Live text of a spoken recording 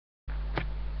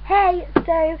Hey,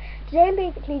 so today I'm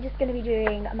basically just going to be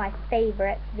doing my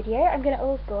favourites video. I'm going to,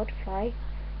 oh god, fly,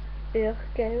 ugh,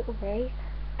 go away.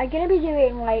 I'm going to be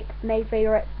doing like May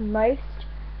favourites most,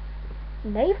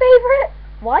 May favourites?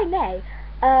 Why May?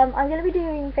 I'm going to be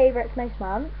doing favourites most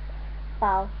months.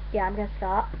 Well, yeah, I'm going to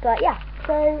start, but yeah,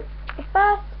 so the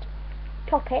first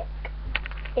topic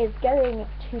is going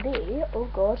to be, oh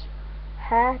god,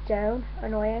 hair down,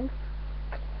 annoying.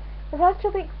 The first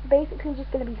topic is basically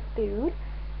just going to be food.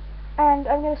 And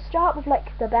I'm going to start with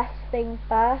like the best thing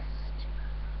first.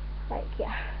 Like,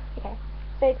 yeah, okay.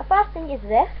 So the first thing is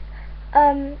this.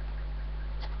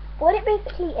 What it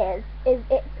basically is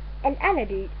it's an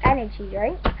energy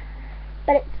drink,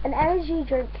 but it's an energy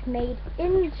drink made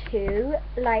into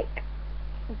like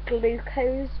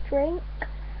glucose drink.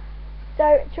 So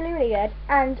it's really, really good,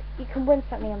 and you can win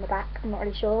something on the back. I'm not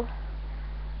really sure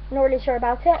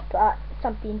about it, but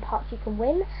something parts you can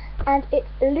win, and it's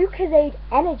Lucozade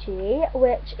Energy,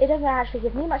 which it doesn't actually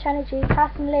give me much energy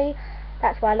personally.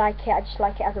 That's why I like it. I just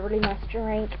like it as a really nice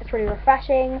drink. It's really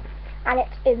refreshing, and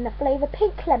it's in the flavour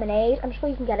pink lemonade. I'm sure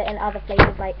you can get it in other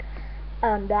flavours like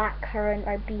blackcurrant,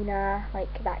 ribena,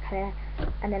 like that kind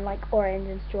of, and then like orange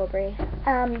and strawberry.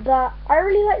 But I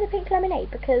really like the pink lemonade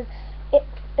because it's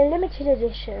a limited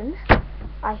edition,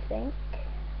 I think.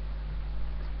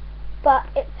 But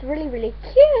it's really, really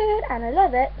cute and I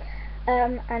love it.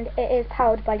 And it is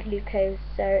powered by glucose,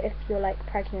 so if you're like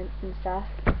pregnant and stuff,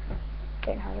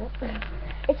 don't have it.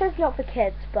 It says not for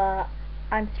kids, but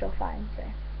I'm still fine, so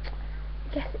I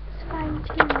guess it's fine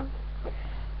too.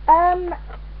 And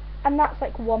that's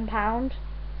like £1,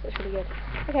 so it's really good.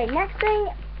 Okay, next thing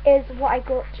is what I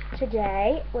got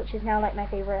today, which is now like my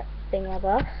favourite thing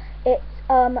ever. It's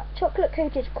chocolate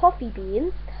coated coffee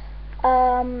beans.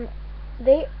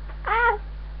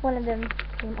 One of them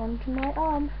came onto my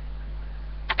arm.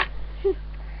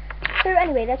 So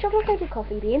anyway, they're chocolate coated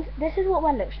coffee beans. This is what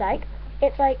one looks like.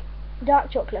 It's like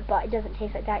dark chocolate, but it doesn't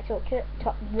taste like dark chocolate.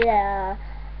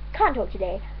 Can't talk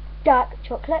today. Dark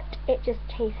chocolate. It just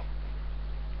tastes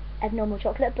as normal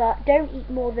chocolate, but don't eat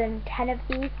more than 10 of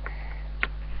these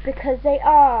because they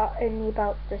are only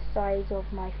about the size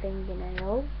of my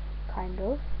fingernail, kind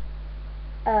of.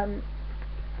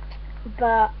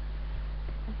 But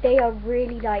they are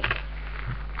really like,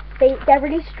 they're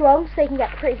really strong, so they can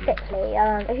get pretty thickly.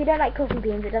 If you don't like coffee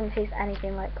beans, it doesn't taste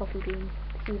anything like coffee beans,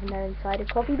 even though inside is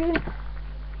coffee beans.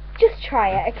 Just try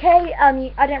it, okay? I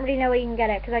don't really know where you can get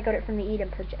it because I got it from the Eden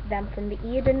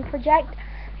Project.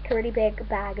 Like a really big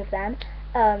bag of them.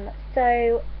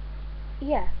 So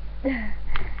yeah.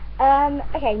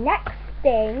 Okay, next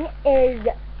thing is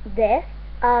this.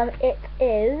 It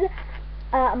is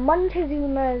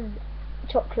Montezuma's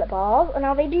chocolate bars.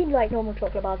 Now they do like normal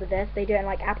chocolate bars with this. They do it in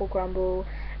like apple crumble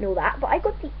and all that. But I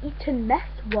got the Eton Mess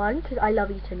one because I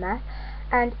love Eton Mess,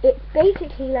 and it's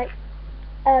basically like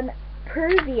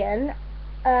Peruvian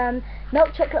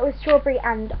milk chocolate with strawberry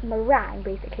and meringue,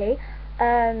 basically.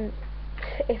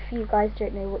 If you guys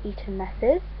don't know what Eton Mess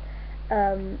is,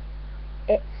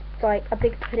 it's like a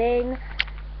big pudding,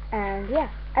 and yeah,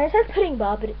 and it says pudding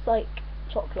bar, but it's like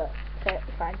chocolate, so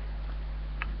it's fine.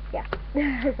 Yeah,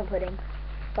 it's not pudding,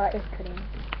 but it's pudding-ish,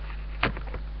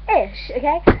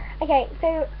 okay? Okay,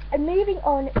 so moving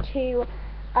on to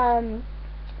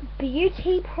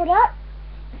beauty products.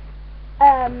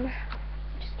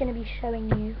 Just going to be showing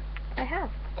you what I have.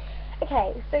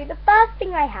 Okay, so the first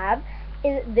thing I have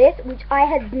is this, which I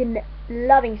have been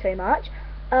loving so much.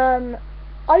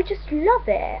 I just love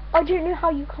it. I don't know how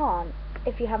you can't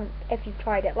if you've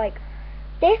tried it. Like,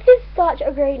 this is such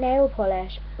a great nail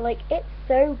polish. Like, it's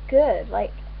so good.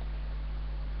 Like,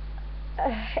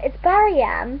 it's Barry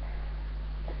M,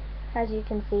 as you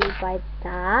can see by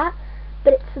that,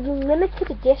 but it's a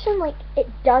limited edition. Like, it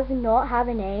does not have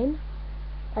a name.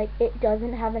 Like, it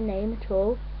doesn't have a name at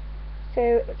all.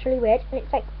 So it's really weird, and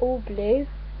it's like all blue.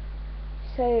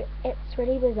 So it's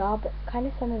really bizarre, but kind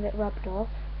of some of it rubbed off.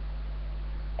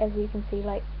 As you can see,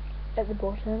 like at the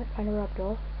bottom, it kind of rubbed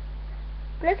off.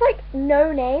 But it's like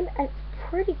no name, and it's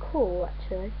pretty cool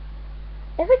actually.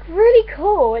 It's like really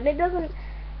cool, and it doesn't.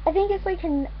 I think it's like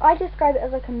I describe it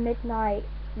as like a midnight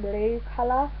blue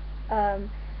color.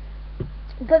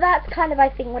 But that's kind of, I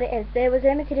think, what it is. There was a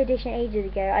limited edition ages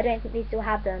ago. I don't think they still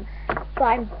have them, but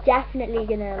I'm definitely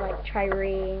gonna like try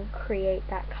recreate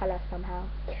that color somehow.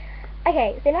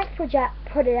 Okay, so next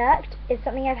product is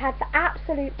something I've had for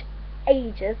absolute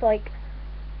ages, like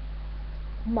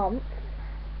months.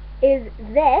 Is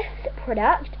this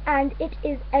product, and it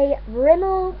is a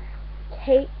Rimmel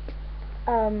Kate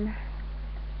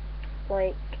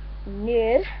like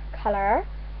nude color,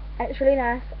 and it's really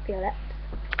nice. I feel it.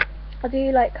 I'll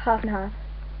do like half and half.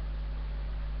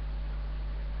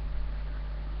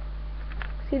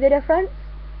 See the difference?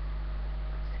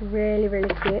 It's really,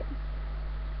 really cute.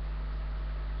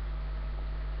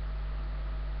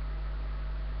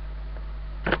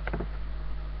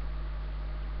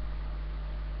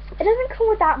 It doesn't come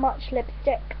with that much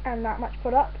lipstick and that much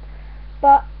product,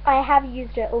 but I have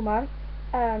used it all month.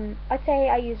 I'd say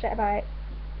I used it about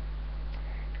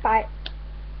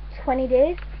 20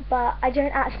 days, but I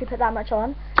don't actually put that much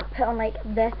on. I put on like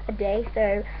this a day,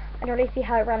 so I don't really see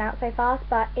how it ran out so fast,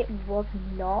 but it was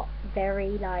not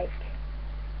very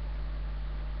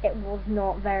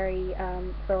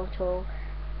fertile.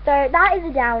 So that is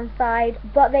a downside,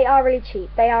 but they are really cheap.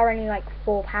 They are only like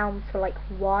 £4 for like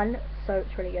one, so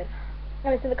it's really good.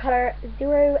 And it's in the colour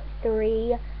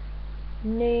 03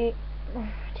 Nude.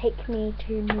 Take me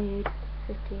to Nude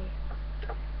City.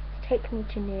 Take me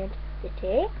to Nude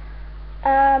City.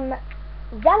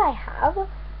 Then I have,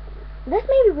 this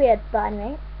may be weird, but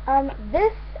anyway,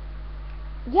 this,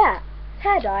 yeah,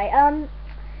 hair dye.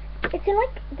 It's in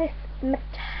like this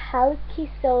metallic-y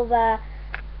silver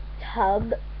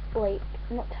tub, like,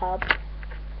 not tub,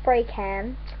 spray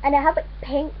can, and it has like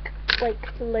pink,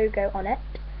 like, logo on it,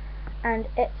 and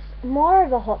it's more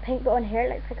of a hot pink, but on here it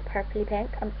looks like a purpley pink.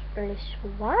 I'm not really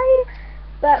sure why,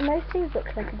 but most things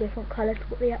look like a different colour to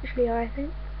what they actually are, I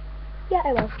think. Yeah,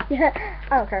 I will. I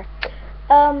don't care.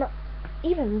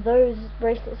 Even those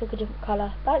bracelets look a different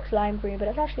colour. That looks lime green, but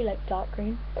it's actually like dark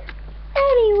green.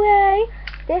 Anyway,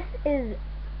 this is,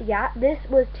 yeah, this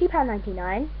was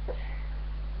 £2.99.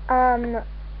 And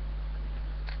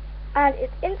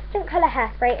it's instant colour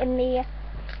hairspray in the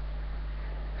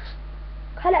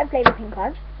Colour and Flavour Pink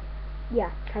Punch.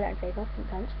 Yeah, Colour and Flavour Pink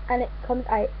Punch. And it comes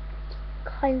out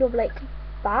kind of like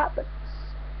that, but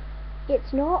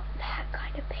it's not that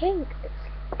kind of pink.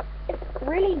 It's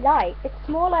really light. It's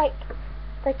more like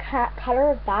the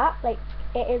colour of that. Like,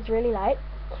 it is really light.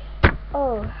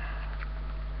 Oh,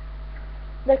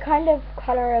 the kind of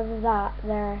colour of that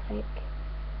there, like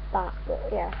that.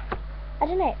 But yeah, I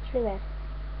don't know. It's really weird.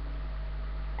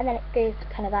 And then it goes to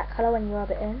kind of that colour when you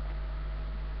rub it in.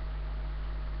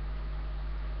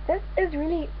 This is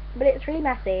really, but it's really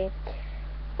messy.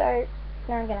 So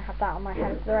now I'm gonna have that on my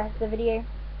hands for the rest of the video.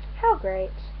 How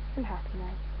great! I'm happy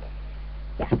now.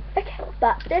 Yeah. Okay.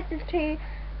 But this is £2,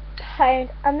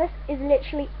 and this is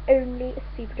literally only a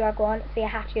Superdrug one. So you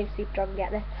have to go to Superdrug and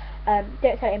get this.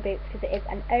 Don't sell it in Boots because it is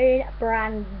an own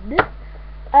brand.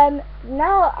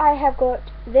 Now I have got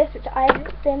this, which I've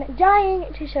been dying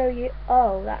to show you.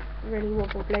 Oh, that really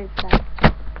wobbled loads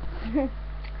then.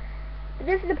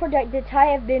 This is a product that I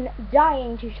have been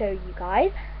dying to show you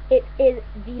guys. It is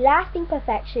the Lasting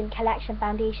Perfection Collection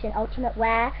Foundation Ultimate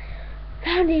Wear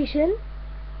Foundation.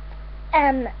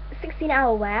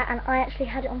 16-hour wear, and I actually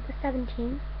had it on for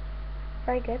 17.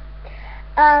 Very good.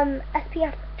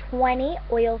 SPF 20,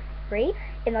 oil free,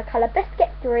 in the colour Biscuit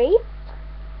 3.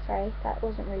 Sorry, that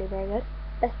wasn't really very good.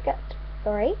 Biscuit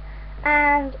 3.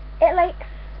 And it like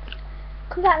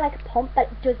comes out like a pump,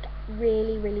 but it does get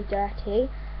really, really dirty.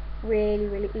 Really,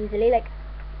 really easily. Like,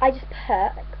 I just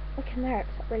put, like, look in there,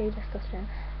 it's really disgusting.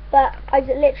 But I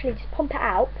just literally just pump it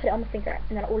out, put it on my finger,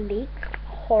 and then it all leaks.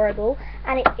 Horrible.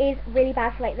 And it is really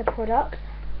bad for like the product,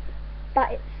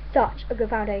 but it's such a good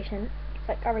foundation. It's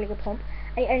like a really good pump,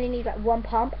 and you only need like one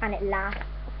pump, and it lasts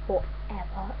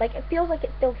forever. Like, it feels like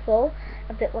it's still full,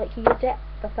 a bit like you used it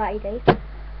for 30 days.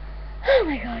 Oh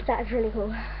my god, that is really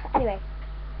cool. Anyway,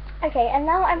 okay, and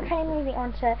now I'm kind of moving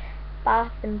on to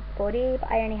Bath and Body,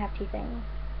 but I only have two things.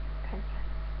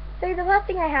 So the first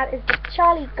thing I have is the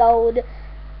Charlie Gold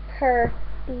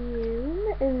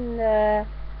perfume in the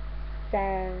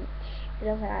scent. It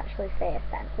doesn't actually say a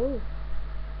scent. Ooh.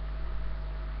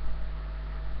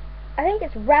 I think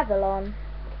it's Revlon.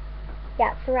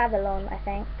 Yeah, it's Revlon, I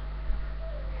think.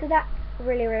 So that's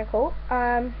really, really cool.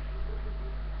 Yeah,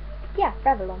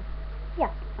 Revlon.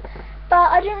 Yeah. But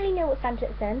I don't really know what scent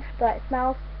it's in, but it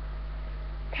smells,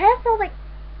 kind of smells like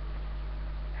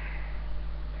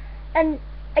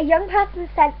a young person's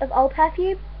scent of old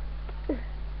perfume.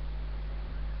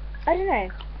 I don't know.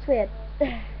 It's weird.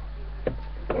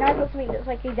 And I've got something that's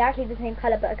like exactly the same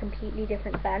colour but a completely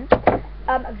different scent.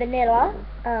 Vanilla.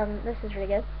 This is really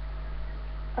good.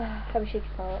 I wish you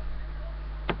could smell it.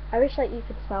 I wish like you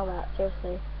could smell that,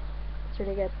 seriously. It's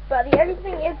really good. But the only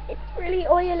thing is, it's really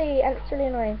oily and it's really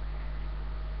annoying.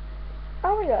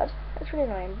 Oh my god. It's really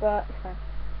annoying, but it's fine.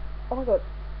 Oh my god.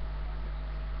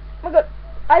 Oh my god.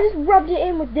 I just rubbed it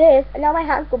in with this and now my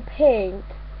hands go pink.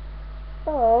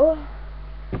 Oh.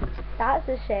 That's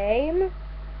a shame.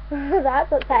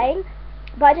 That's upsetting.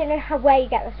 But I don't know where you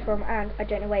get this from, and I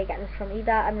don't know where you get this from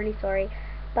either. I'm really sorry.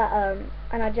 But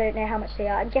and I don't know how much they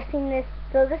are. I'm guessing this,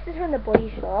 so this is from the Body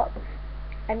Shop.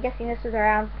 I'm guessing this was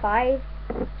around £5.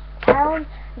 I'm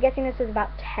guessing this was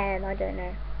about 10, I don't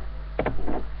know.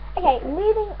 Okay,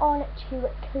 moving on to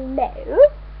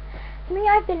clothes. Something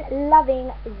I've been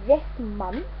loving this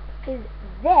month is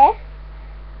this.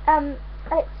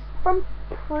 It's from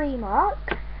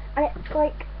Primark, and it's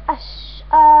like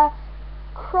a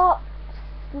crop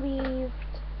sleeved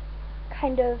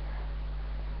kind of,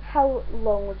 how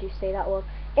long would you say that was?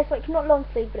 It's like not long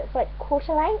sleeve, but it's like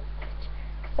quarter length,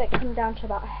 so it comes down to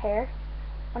about a hair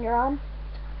on your arm,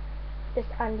 just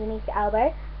underneath your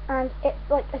elbow, and it's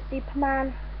like a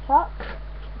Superman top.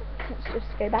 Let's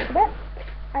just go back a bit,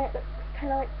 and it looks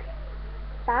kind of like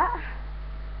that.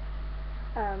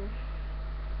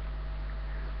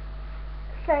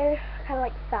 So kind of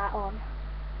like that on.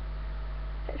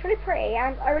 So it's really pretty,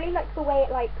 and I really like the way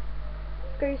it like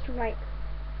goes from like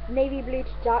navy blue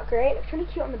to dark grey. It looks really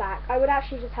cute on the back. I would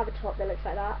actually just have a top that looks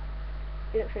like that.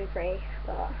 It looks really pretty,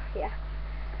 but yeah.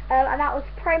 And that was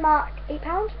Primark,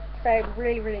 £8, so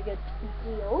really good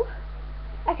deal.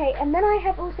 Okay, and then I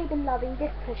have also been loving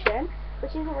this cushion,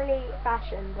 which isn't really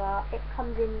fashion, but it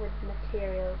comes in with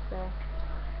materials, so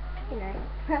you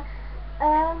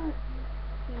know.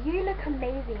 You look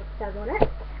amazing, it says on it.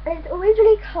 And it's always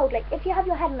really cold. Like if you have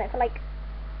your head in it for like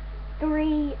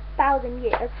 3,000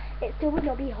 years, it still would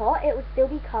not be hot, it would still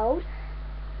be cold.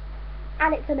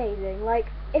 And it's amazing. Like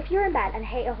if you're in bed and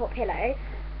hate a hot pillow,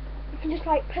 you can just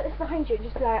like put this behind you and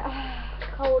just be like, ah,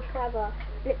 cold forever.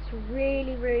 And it's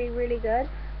really good.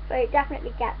 So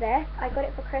definitely get this. I got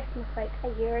it for Christmas like a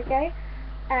year ago.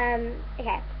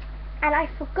 Okay. And I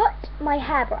forgot my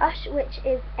hairbrush, which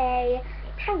is a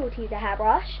Tangle Teezer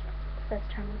hairbrush. It says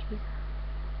Tangle Teezer.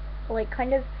 Like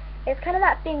kind of, it's kind of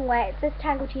that thing where it says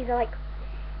Tangle Teezer like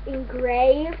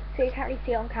engraved, so you can't really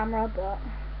see it on camera, but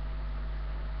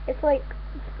it's like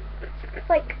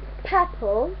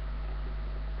purple.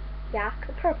 Yeah,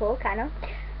 purple kind of.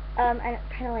 And it's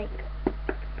kind of like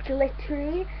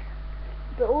glittery,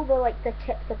 but all the like the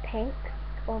tips are pink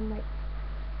on like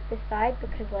this side,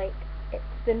 because like it's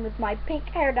been with my pink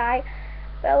hair dye.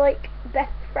 They're like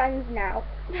best friends now.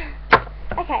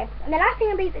 Okay, and the last thing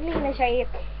I'm basically going to show you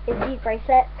is these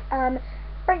bracelets.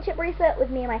 Friendship bracelet with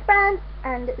me and my friends,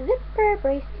 and zipper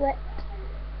bracelet.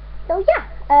 So yeah,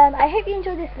 I hope you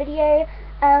enjoyed this video.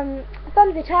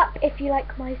 Thumbs it up if you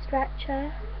like my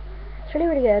stretcher. It's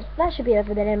really good. That should be have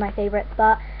been in my favourites,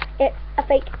 but it's a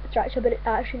fake stretcher, but it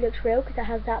actually looks real because it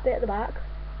has that bit at the back.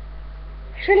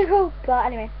 It's really cool. But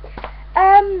anyway,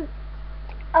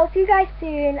 I'll see you guys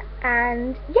soon,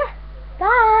 and yeah,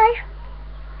 bye.